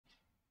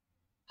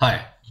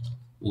Hi,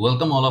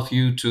 welcome all of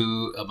you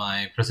to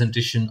my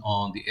presentation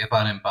on the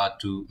FRM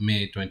Part 2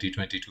 May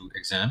 2022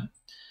 exam.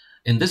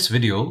 In this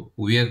video,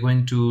 we are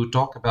going to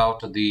talk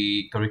about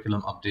the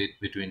curriculum update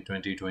between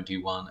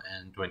 2021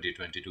 and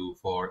 2022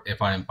 for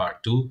FRM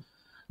Part 2,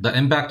 the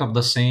impact of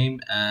the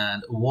same,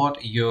 and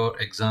what your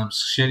exam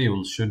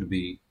schedule should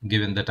be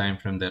given the time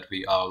frame that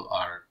we all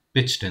are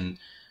pitched in,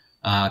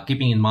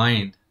 keeping in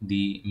mind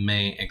the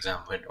May exam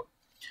window.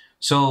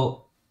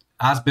 So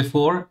as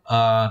before,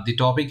 the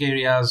topic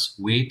areas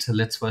weight,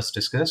 let's first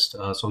discuss.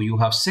 So you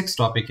have 6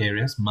 topic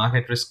areas: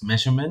 market risk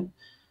measurement,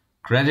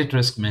 credit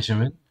risk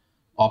measurement,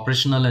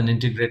 operational and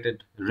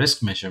integrated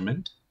risk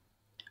measurement,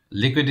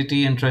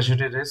 liquidity and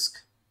treasury risk,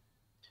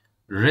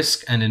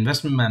 risk and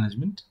investment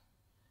management,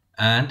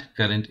 and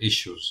current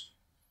issues.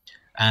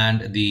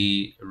 And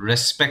the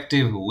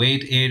respective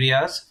weight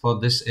areas for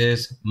this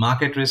is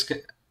market risk,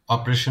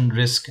 operation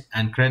risk,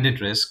 and credit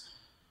risk.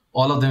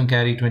 All of them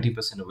carry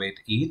 20% weight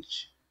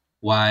each,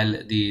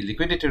 while the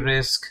liquidity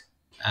risk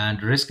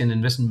and risk and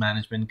investment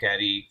management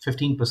carry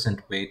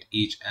 15% weight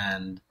each,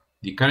 and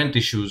the current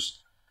issues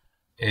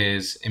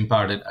is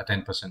imparted a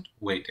 10%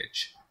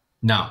 weightage.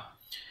 Now,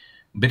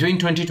 between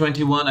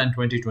 2021 and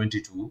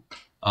 2022,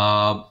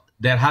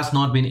 there has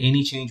not been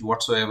any change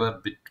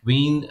whatsoever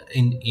between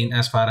in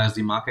as far as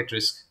the market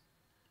risk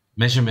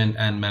measurement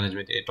and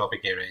management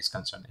topic area is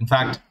concerned. In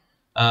fact,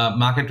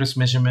 market risk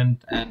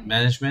measurement and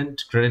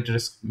management, credit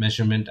risk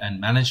measurement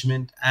and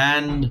management,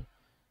 and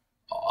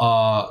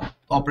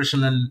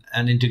operational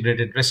and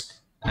integrated risk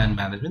and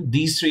management,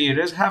 these 3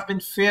 areas have been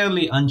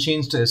fairly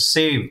unchanged,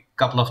 save a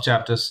couple of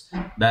chapters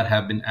that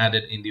have been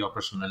added in the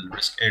operational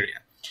risk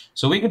area.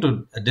 So we're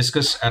going to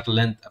discuss at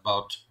length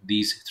about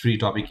these 3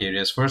 topic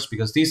areas first,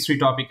 because these 3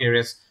 topic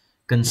areas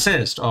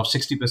consist of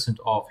 60%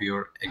 of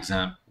your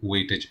exam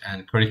weightage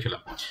and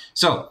curriculum.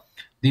 So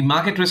the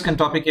market risk and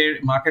topic area,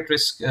 market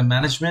risk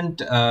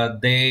management,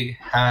 they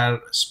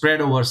are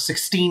spread over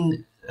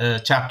 16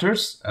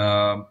 chapters,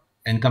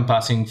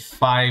 encompassing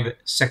 5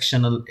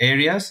 sectional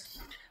areas.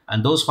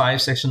 And those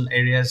 5 sectional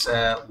areas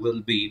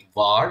will be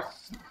VAR,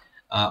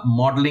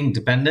 modeling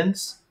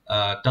dependence,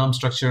 term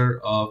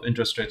structure of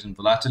interest rate and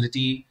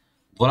volatility,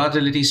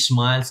 volatility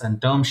smiles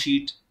and term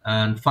sheet,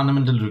 and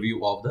fundamental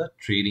review of the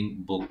trading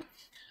book.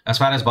 As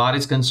far as VAR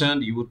is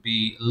concerned, you would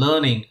be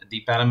learning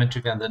the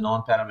parametric and the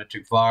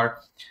non-parametric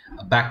VAR,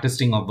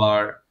 backtesting of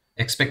VAR,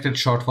 expected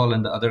shortfall,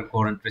 and the other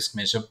current risk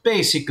measure.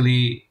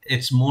 Basically,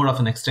 it's more of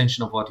an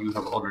extension of what you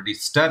have already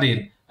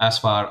studied as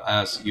far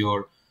as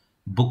your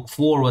book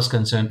 4 was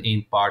concerned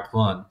in part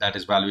 1, that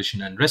is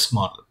valuation and risk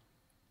model.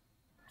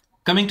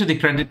 Coming to the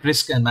credit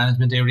risk and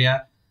management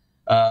area,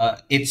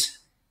 it's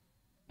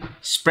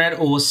spread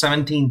over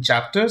 17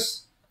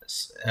 chapters,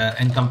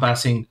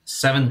 encompassing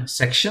 7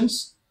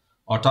 sections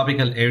or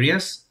topical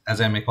areas, as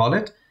I may call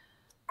it: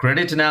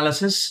 credit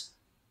analysis,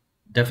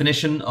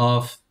 definition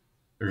of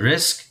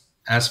risk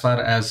as far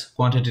as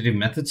quantitative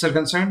methods are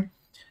concerned,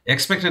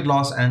 expected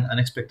loss and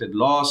unexpected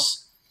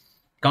loss,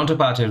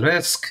 counterparty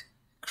risk,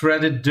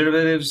 credit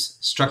derivatives,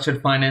 structured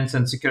finance,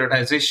 and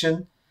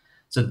securitization.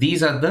 So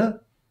these are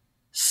the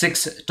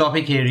 6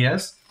 topic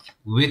areas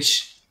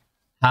which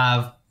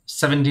have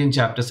 17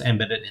 chapters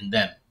embedded in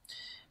them.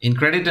 In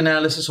credit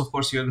analysis, of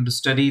course, you're going to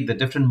study the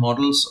different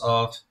models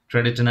of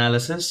credit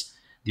analysis,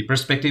 the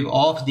perspective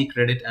of the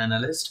credit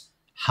analyst,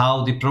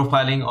 how the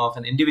profiling of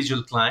an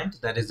individual client,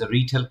 that is a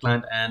retail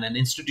client, and an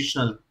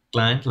institutional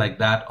client like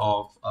that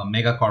of a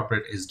mega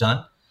corporate is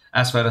done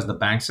as far as the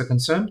banks are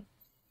concerned.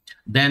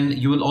 Then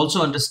you will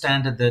also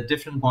understand that the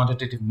different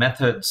quantitative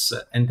methods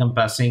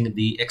encompassing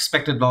the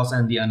expected loss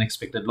and the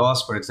unexpected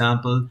loss. For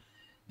example,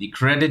 the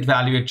credit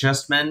value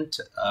adjustment,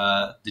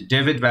 the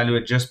debit value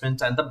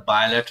adjustment, and the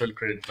bilateral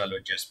credit value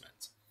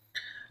adjustments.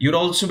 You'll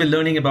also be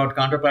learning about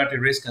counterparty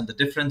risk and the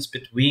difference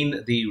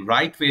between the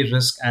right way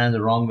risk and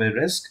the wrong way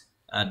risk,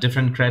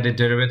 different credit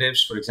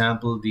derivatives, for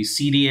example, the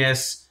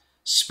CDS,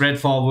 spread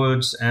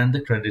forwards, and the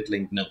credit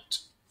linked note.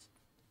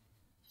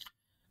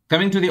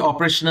 Coming to the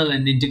operational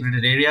and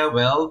integrated area,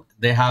 well,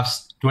 they have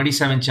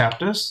 27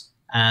 chapters,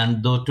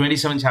 and those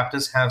 27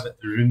 chapters have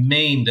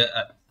remained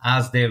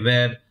as they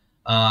were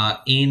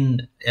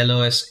in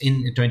LOS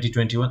in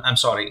 2021. I'm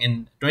sorry,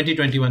 in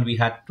 2021 we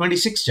had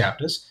 26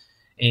 chapters.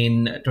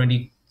 In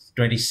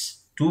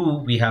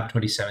 2022 we have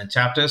 27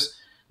 chapters.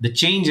 The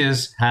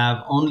changes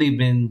have only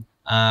been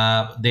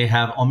they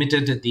have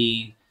omitted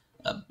the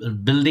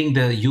building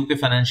the UK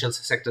financial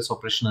sector's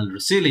operational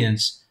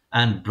resilience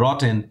and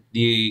brought in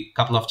the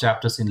couple of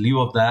chapters in lieu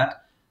of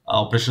that: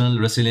 operational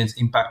resilience,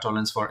 impact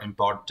tolerance for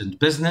important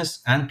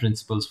business, and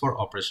principles for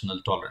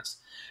operational tolerance.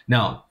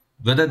 Now,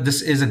 whether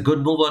this is a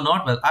good move or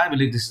not, well, I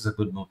believe this is a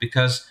good move,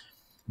 because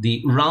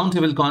the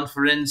roundtable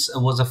conference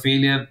was a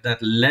failure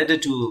that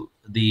led to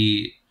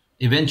the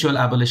eventual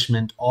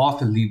abolishment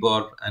of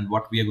LIBOR and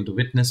what we are going to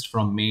witness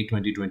from May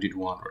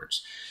 2022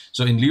 onwards.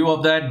 So in lieu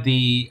of that,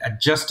 the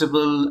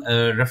adjustable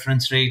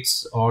reference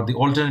rates or the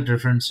alternate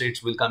reference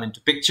rates will come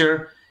into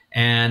picture.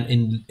 And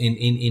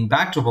in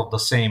backdrop of the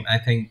same, I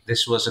think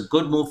this was a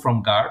good move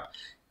from GARP,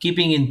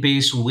 keeping in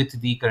pace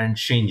with the current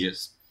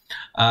changes.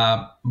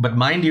 But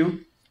mind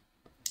you,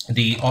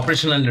 the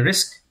operational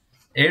risk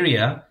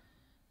area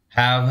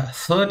have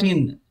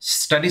 13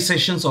 study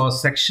sessions or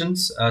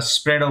sections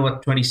spread over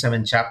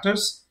 27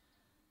 chapters.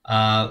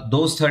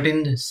 Those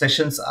 13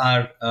 sessions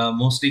are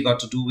mostly got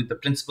to do with the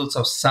principles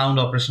of sound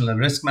operational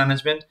risk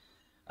management.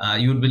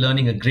 You will be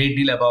learning a great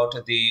deal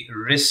about the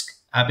risk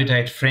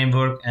appetite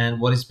framework and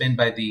what is meant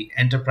by the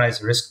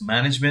enterprise risk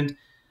management.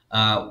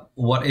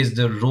 What is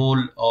the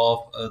role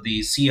of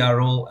the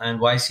CRO and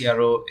why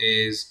CRO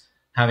is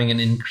having an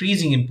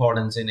increasing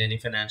importance in any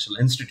financial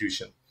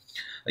institution.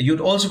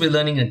 You'd also be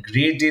learning a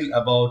great deal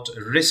about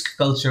risk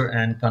culture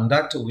and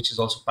conduct, which is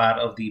also part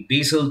of the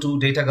Basel II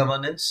data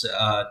governance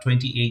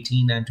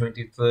 2018 and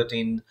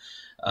 2013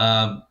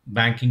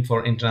 banking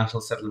for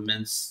international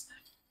settlements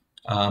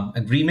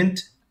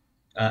agreement.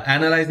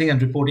 Analyzing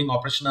and reporting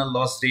operational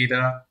loss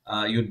data.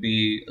 You'd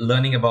be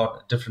learning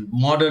about different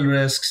model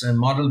risks and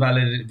model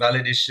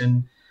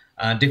validation,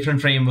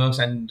 different frameworks,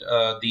 and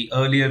the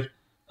earlier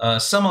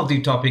some of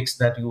the topics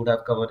that you would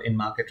have covered in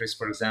market risk,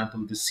 for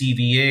example, the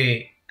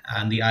CVA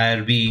and the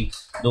IRB,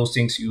 those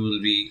things you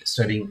will be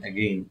studying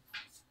again.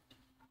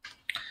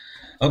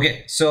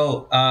 Okay,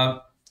 so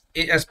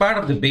as part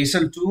of the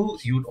Basel II,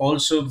 you'd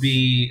also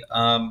be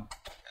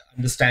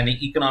understanding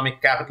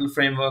economic capital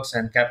frameworks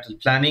and capital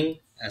planning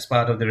as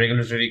part of the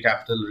regulatory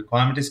capital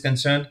requirement is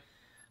concerned.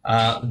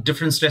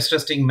 Different stress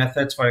testing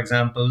methods, for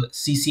example,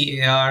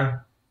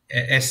 CCAR,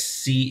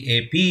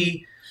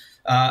 SCAP,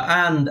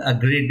 and a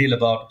great deal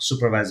about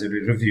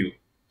supervisory review.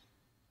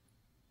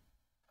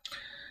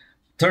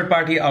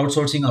 Third-party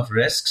outsourcing of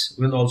risks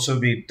will also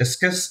be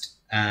discussed,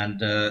 and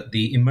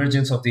the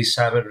emergence of the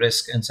cyber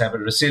risk and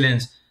cyber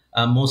resilience,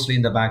 mostly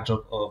in the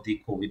backdrop of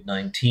the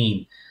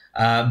COVID-19.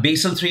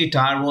 Basel III,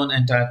 Tier 1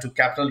 and Tier 2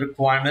 capital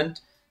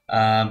requirement,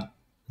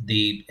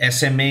 the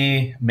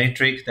SMA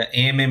metric, the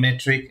AMA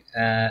metric,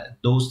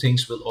 those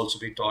things will also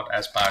be taught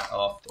as part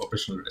of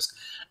operational risk.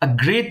 A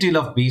great deal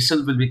of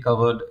Basel will be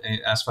covered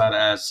as far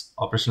as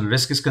operational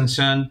risk is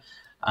concerned.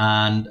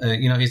 And,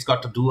 it's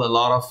got to do a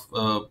lot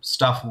of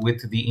stuff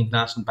with the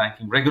international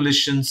banking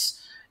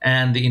regulations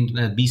and the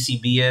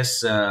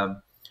BCBS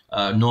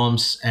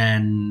norms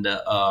and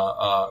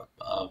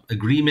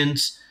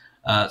agreements.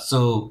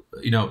 So,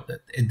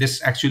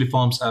 this actually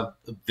forms a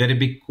very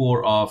big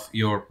core of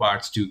your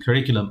parts 2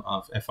 curriculum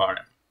of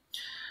FRM.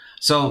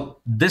 So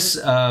this,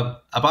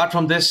 apart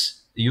from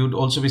this, you'd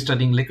also be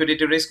studying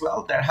liquidity risk.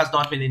 Well, there has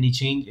not been any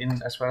change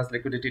in as far as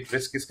liquidity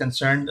risk is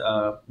concerned.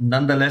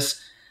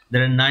 Nonetheless,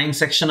 there are 9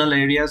 sectional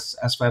areas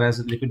as far as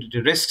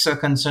liquidity risks are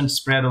concerned,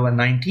 spread over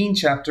 19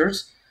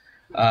 chapters.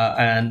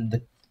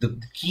 And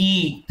the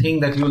key thing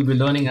that you will be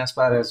learning as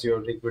far as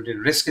your liquidity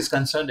risk is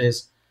concerned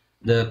is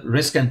the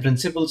risk and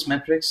principles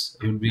metrics.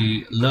 You'll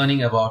be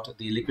learning about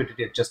the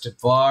liquidity adjusted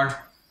VaR,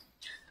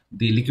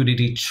 the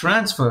liquidity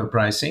transfer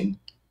pricing,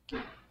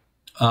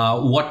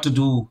 what to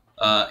do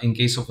in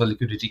case of a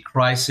liquidity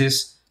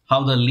crisis,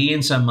 how the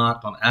liens are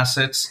marked on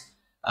assets,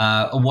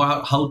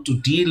 how to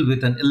deal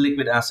with an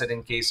illiquid asset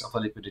in case of a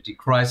liquidity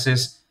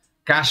crisis,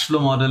 cash flow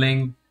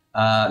modeling,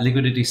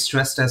 liquidity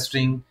stress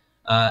testing,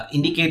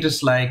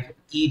 indicators like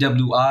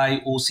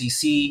EWI,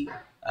 OCC,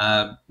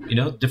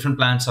 different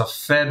plans of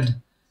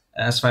Fed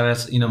as far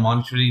as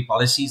monetary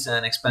policies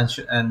and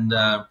expansion and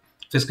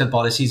fiscal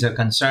policies are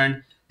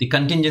concerned, the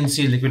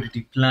contingency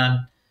liquidity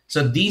plan.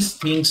 So these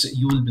things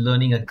you will be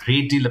learning a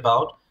great deal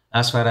about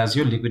as far as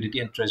your liquidity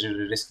and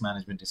treasury risk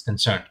management is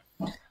concerned.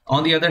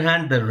 On the other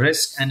hand, the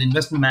risk and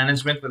investment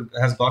management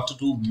has got to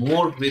do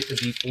more with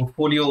the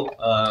portfolio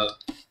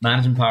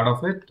management part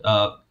of it.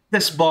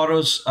 This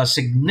borrows a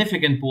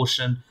significant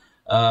portion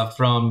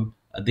from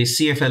the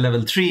CFA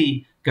Level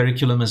 3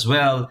 curriculum as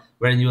well,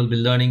 wherein you will be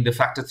learning the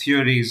factor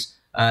theories.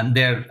 And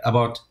there are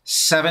about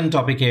 7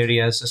 topic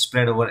areas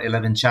spread over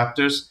 11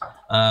 chapters.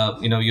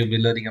 You'll be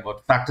learning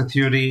about factor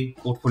theory,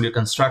 portfolio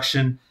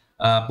construction,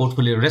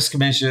 portfolio risk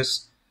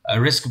measures,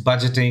 risk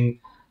budgeting,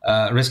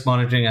 risk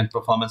monitoring and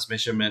performance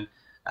measurement,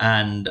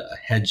 and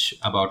hedge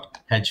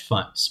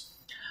funds.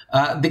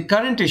 The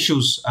current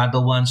issues are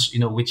the ones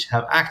which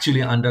have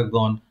actually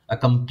undergone a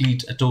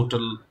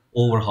total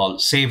overhaul,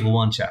 save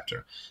one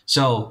chapter.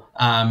 So,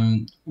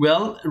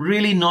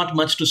 really not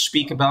much to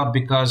speak about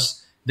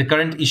because the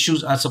current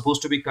issues are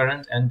supposed to be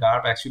current, and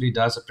GARP actually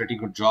does a pretty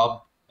good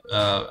job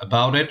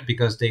about it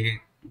because they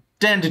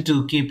tend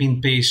to keep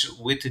in pace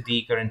with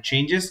the current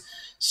changes.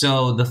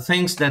 So the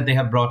things that they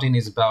have brought in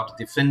is about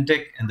the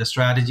fintech and the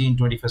strategy in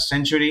 21st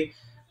century,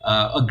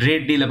 a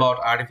great deal about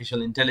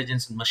artificial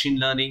intelligence and machine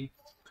learning,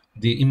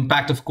 the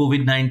impact of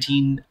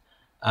COVID-19,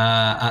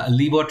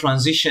 labor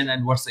transition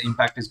and what's the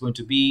impact is going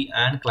to be,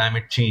 and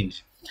climate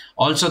change.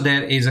 Also,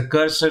 there is a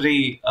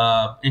cursory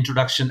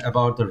introduction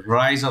about the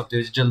rise of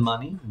digital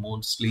money,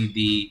 mostly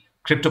the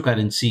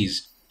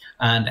cryptocurrencies,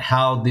 and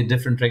how the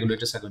different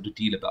regulators are going to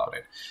deal about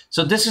it.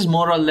 So this is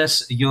more or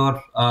less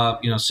your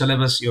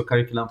syllabus, your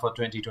curriculum for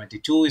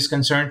 2022 is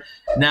concerned.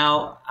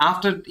 Now,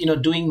 after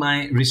doing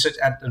research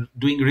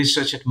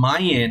at my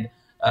end,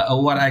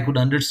 what I could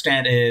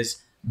understand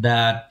is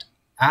that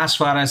as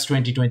far as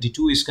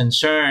 2022 is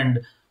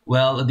concerned,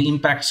 well, the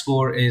impact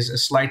score is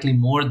slightly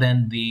more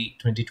than the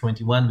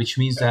 2021, which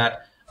means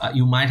that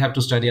you might have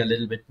to study a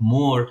little bit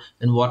more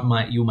than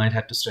what you might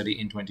have to study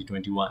in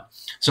 2021.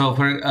 So,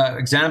 for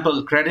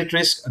example, credit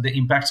risk, the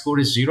impact score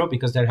is 0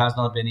 because there has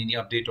not been any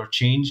update or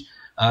change.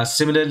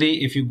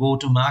 Similarly, if you go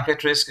to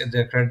market risk,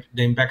 the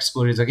impact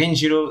score is again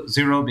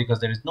 0 because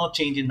there is no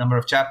change in number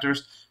of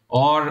chapters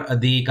or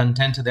the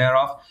content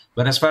thereof.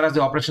 But as far as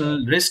the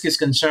operational risk is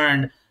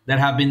concerned, there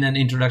have been an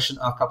introduction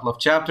of a couple of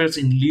chapters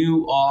in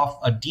lieu of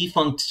a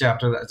defunct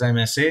chapter, as I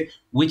may say,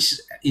 which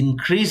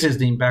increases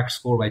the impact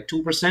score by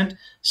 2%.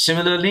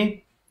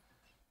 Similarly,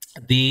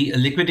 the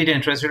liquidity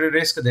and treasury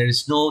risk, there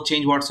is no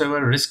change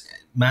whatsoever. Risk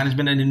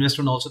management and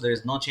investment also, there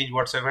is no change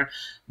whatsoever.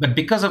 But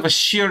because of a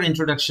mere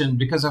introduction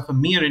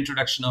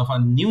of a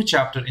new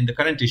chapter in the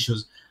current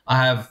issues, I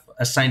have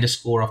assigned a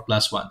score of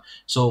 +1.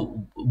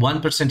 So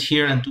 1%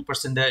 here and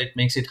 2% there, it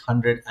makes it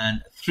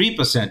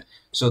 103%.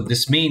 So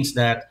this means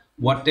that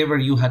whatever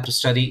you had to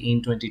study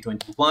in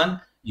 2021,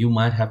 you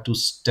might have to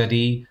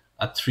study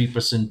a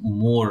 3%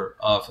 more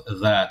of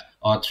that,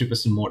 or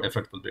 3% more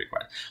effort will be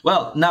required.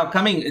 Well, now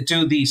coming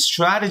to the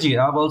strategy,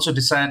 I've also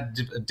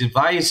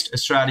devised a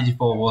strategy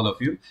for all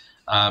of you.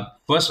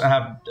 First, I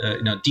have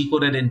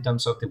decoded in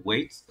terms of the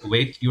weight.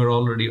 Weight you are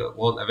already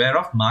all aware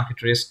of: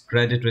 market risk,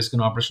 credit risk,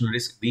 and operational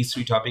risk. These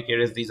 3 topic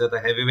areas, these are the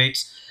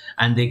heavyweights,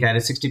 and they carry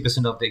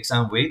 60% of the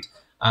exam weight.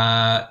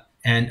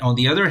 And on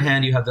the other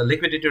hand, you have the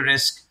liquidity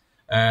risk,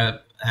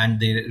 and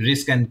the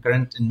risk and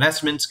current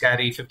investments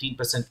carry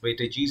 15%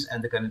 weightages,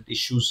 and the current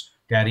issues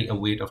carry a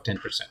weight of 10%.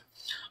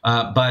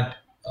 But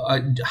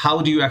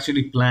how do you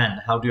actually plan?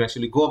 How do you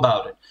actually go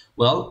about it?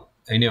 Well,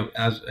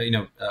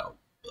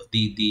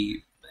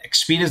 the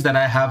experience that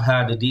I have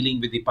had dealing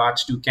with the Part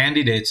 2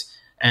 candidates,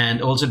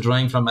 and also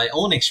drawing from my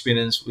own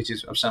experience, which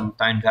is of some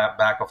time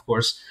back, of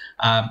course,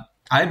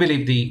 I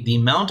believe the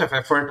amount of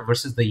effort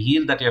versus the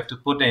yield that you have to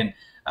put in,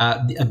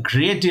 a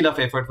great deal of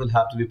effort will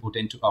have to be put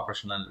into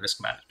operational risk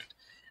management.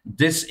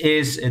 This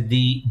is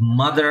the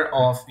mother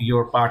of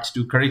your Part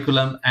 2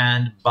 curriculum,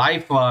 and by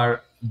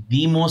far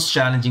the most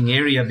challenging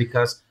area,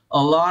 because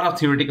a lot of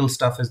theoretical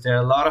stuff is there,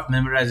 a lot of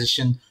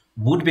memorization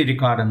would be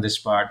required in this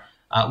part,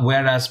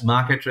 whereas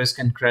market risk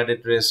and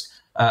credit risk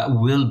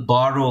will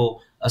borrow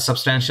a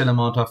substantial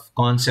amount of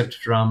concept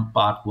from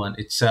Part 1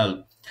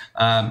 itself.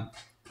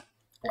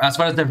 As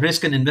far as the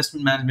risk and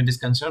investment management is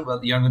concerned, well,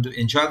 you're going to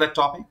enjoy that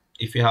topic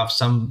if you have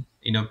some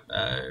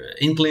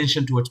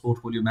inclination towards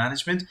portfolio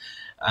management.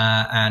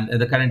 And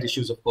the current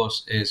issues, of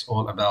course, is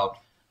all about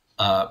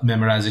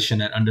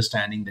memorization and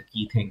understanding the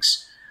key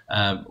things,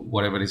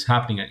 whatever is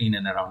happening in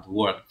and around the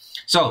world.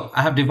 So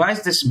I have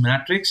devised this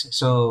matrix.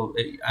 So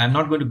I'm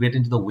not going to get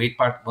into the weight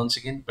part once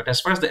again. But as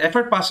far as the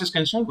effort pass is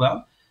concerned,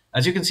 well,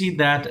 as you can see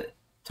that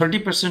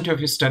 30% of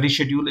your study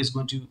schedule is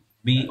going to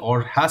be,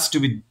 or has to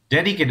be,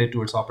 dedicated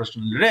towards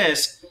operational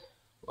risk.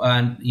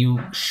 And you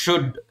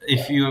should,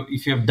 if you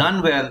have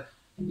done well,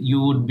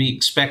 you would be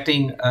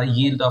expecting a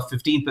yield of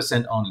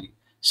 15% only.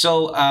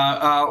 So,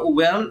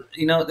 well,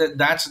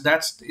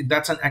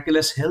 that's an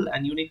Achilles heel,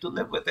 and you need to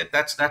live with it.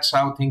 That's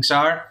how things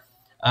are.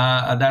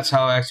 That's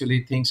how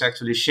things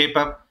actually shape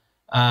up.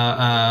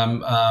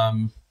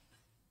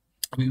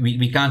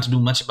 We can't do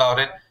much about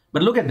it.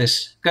 But look at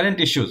this current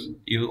issues.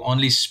 You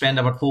only spend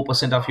about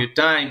 4% of your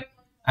time,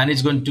 and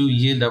it's going to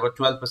yield about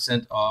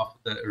 12% of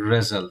the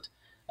result.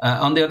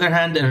 On the other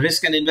hand,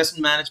 risk and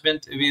investment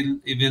management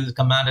will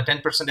command a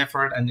 10%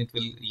 effort, and it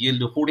will yield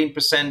to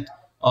 14%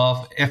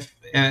 of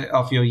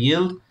your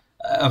yield,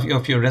 of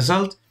your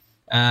result.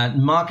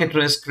 Market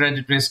risk,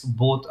 credit risk,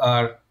 both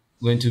are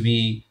going to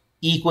be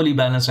equally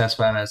balanced as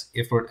far as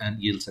effort and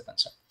yields are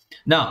concerned.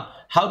 Now,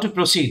 how to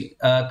proceed?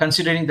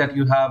 Considering that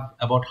you have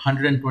about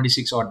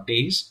 126 odd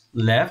days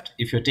left,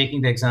 if you're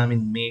taking the exam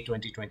in May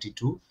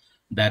 2022,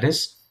 that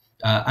is.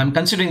 I'm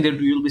considering that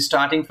you'll be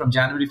starting from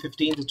January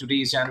 15th.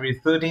 Today is January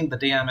 13th, the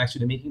day I'm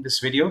actually making this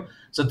video.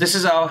 So this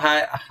is how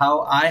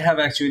I have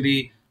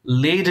actually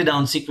laid it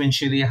down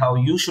sequentially, how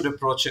you should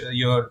approach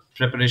your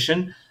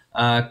preparation.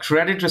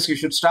 Credit risk, you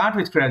should start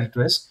with credit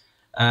risk.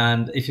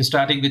 And if you're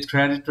starting with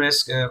credit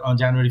risk on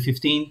January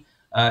 15th,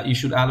 you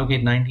should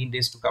allocate 19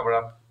 days to cover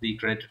up the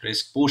credit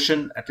risk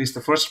portion, at least the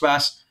first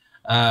pass,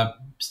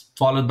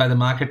 followed by the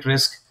market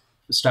risk.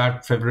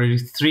 Start February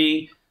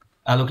 3.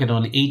 Allocate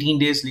only 18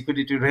 days,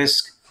 liquidity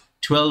risk,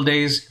 12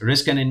 days,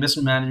 risk and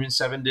investment management,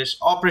 7 days.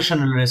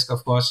 Operational risk,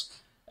 of course,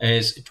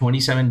 is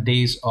 27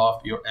 days of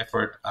your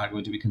effort are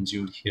going to be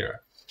consumed here.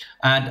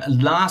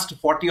 And last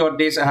 40 odd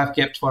days I have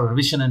kept for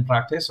revision and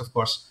practice. Of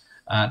course,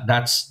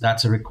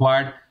 that's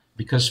required,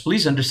 because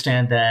please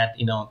understand that,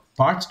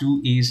 Part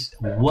 2 is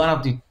one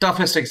of the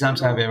toughest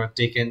exams I've ever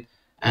taken.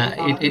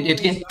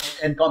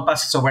 It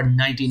encompasses over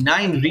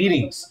 99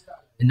 readings.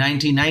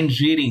 99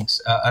 readings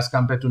as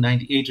compared to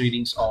 98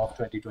 readings of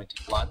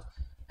 2021,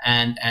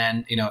 and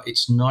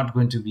it's not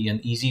going to be an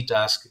easy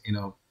task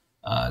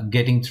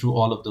getting through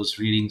all of those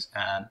readings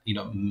and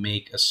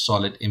make a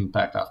solid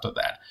impact after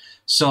that.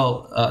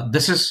 So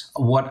this is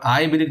what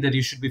I believe that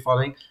you should be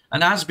following.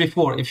 And as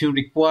before, if you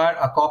require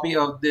a copy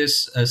of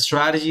this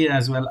strategy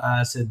as well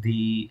as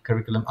the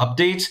curriculum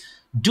updates,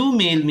 do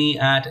mail me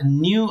at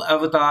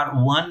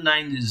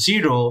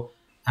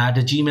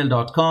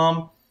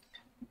newavatar190@gmail.com.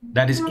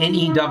 That is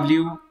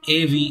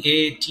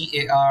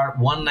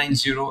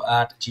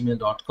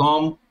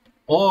newavatar190@gmail.com,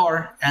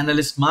 or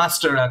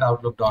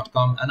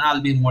analystmaster@outlook.com, and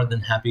I'll be more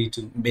than happy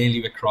to mail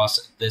you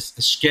across this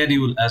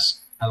schedule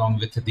along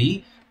with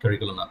the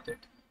curriculum update.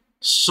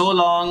 So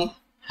long,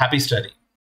 happy study.